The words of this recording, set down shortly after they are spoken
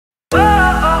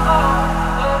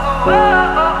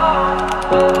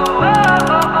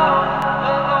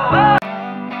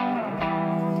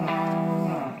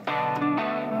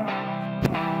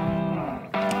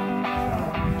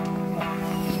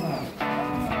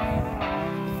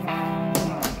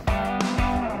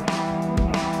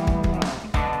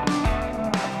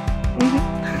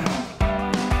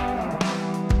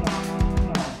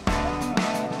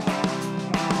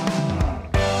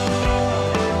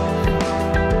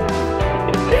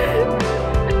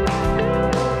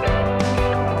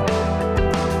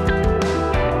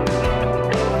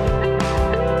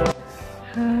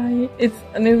It's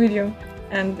a new video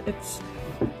and it's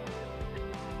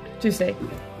Tuesday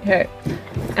here.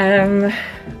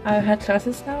 I've had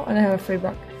classes now and I have a free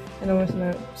block and I want to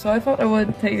know. So I thought I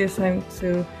would take this time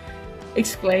to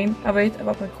explain a bit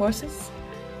about my courses.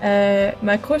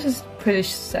 My course is pretty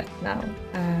set now.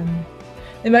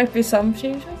 There might be some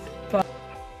changes, but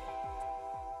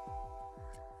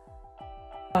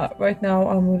right now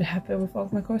I'm really happy with all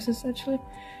my courses actually.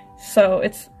 So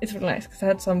it's really nice because I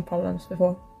had some problems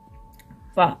before.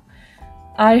 But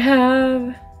I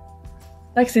have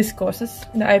like 6 courses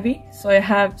in the IB. So I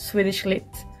have Swedish Lit,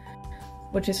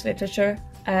 which is literature,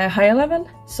 higher level.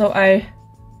 So I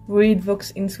read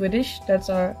books in Swedish that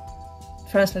are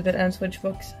translated and Swedish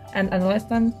books and analyze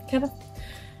them kind of,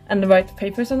 and write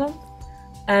papers on them.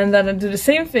 And then I do the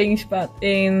same things but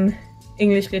in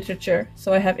English literature.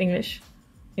 So I have English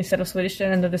instead of Swedish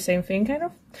and do the same thing kind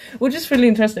of, which is really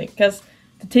interesting because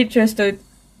the teachers do it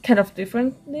kind of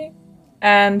differently.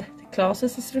 And the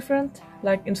classes is different.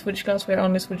 Like in Swedish class we're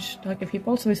only Swedish talking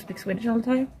people, so we speak Swedish all the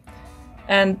time.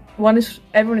 And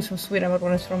everyone is from Sweden, but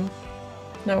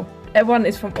everyone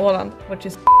is from Åland, which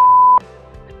is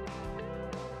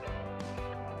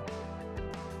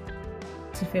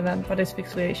in Finland, but they speak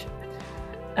Swedish.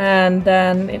 And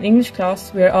then in English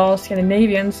class we're all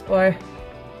Scandinavians,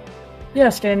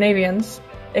 Scandinavians,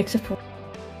 except for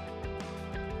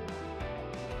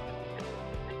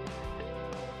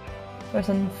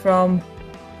person from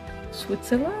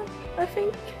Switzerland, I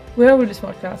think. We're a really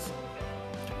smart class.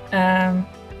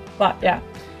 But yeah,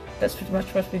 that's pretty much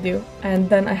what we do. And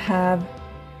then I have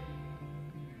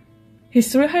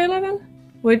history higher level,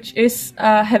 which is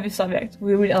a heavy subject.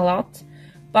 We read a lot,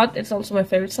 but it's also my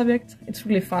favorite subject. It's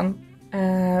really fun.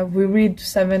 We read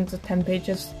 7 to 10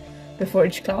 pages before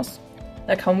each class,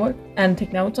 like homework, and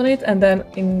take notes on it. And then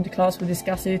in the class we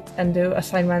discuss it and do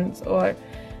assignments or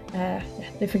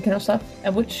different kind of stuff,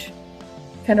 which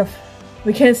kind of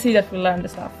we can see that we learn the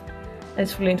stuff, and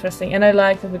it's really interesting. And I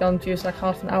like that we don't use like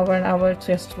half an hour to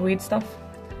just read stuff,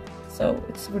 so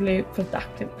it's really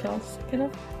productive class kind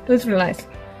of, so it's really nice.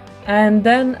 And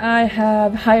then I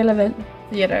have higher level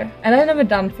theater, and I've never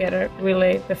done theater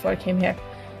really before I came here.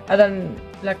 I done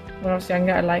like when I was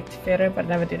younger, I liked theater but I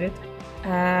never did it,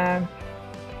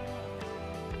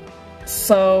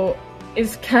 so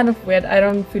it's kind of weird. I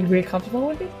don't feel really comfortable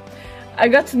with it. I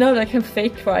got to know that I can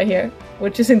fake cry here,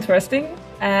 which is interesting,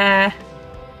 but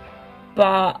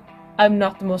I'm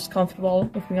not the most comfortable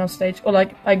with being on stage, or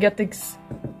like I get this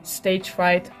stage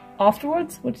fright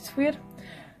afterwards, which is weird,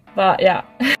 but yeah.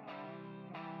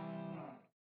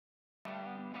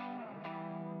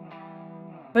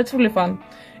 But it's really fun.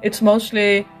 It's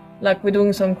mostly like we're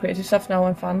doing some creative stuff now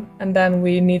and fun, and then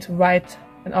we need to write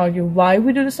and argue why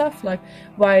we do the stuff, like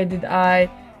why did I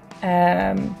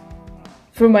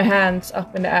threw my hands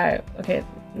up in the air. Okay,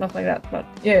 not like that, but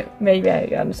yeah, maybe I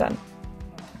understand.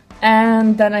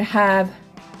 And then I have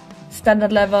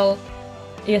standard level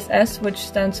ESS, which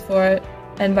stands for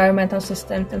Environmental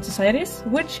Systems and Societies,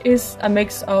 which is a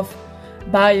mix of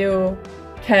bio,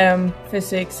 chem,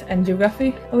 physics and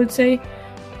geography, I would say.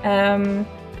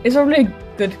 It's a really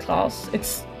good class.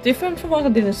 It's different from what I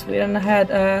did in Sweden. I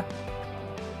had a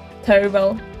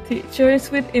terrible teacher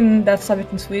in that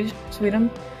subject in Sweden.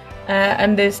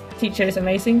 And this teacher is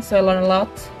amazing, so I learn a lot.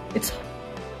 It's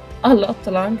a lot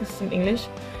to learn because it's in English,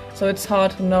 so it's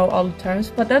hard to know all the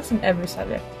terms, but that's in every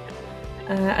subject.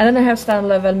 And then I have standard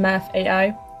level math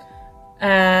AI,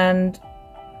 and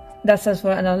that stands for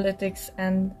analytics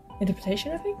and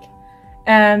interpretation, I think.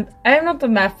 And I am not a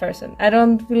math person. I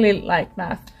don't really like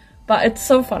math, but it's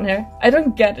so fun here. I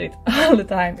don't get it all the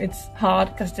time. It's hard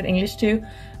because it's in English too,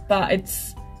 but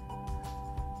it's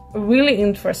really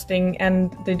interesting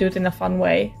and they do it in a fun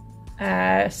way.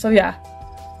 So yeah,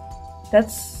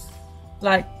 that's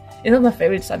like, it's not my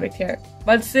favorite subject here,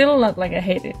 but still not like I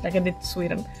hate it like I did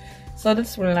Sweden. So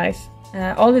that's really nice.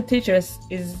 All the teachers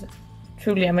is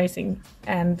truly amazing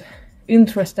and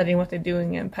interested in what they're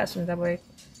doing and passionate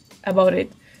about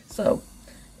it. So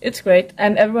it's great,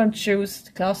 and everyone chooses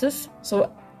the classes.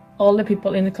 So all the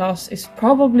people in the class is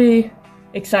probably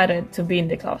excited to be in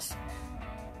the class.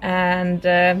 And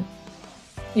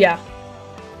yeah,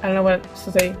 I don't know what else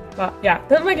to say, but yeah,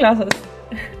 that's my classes.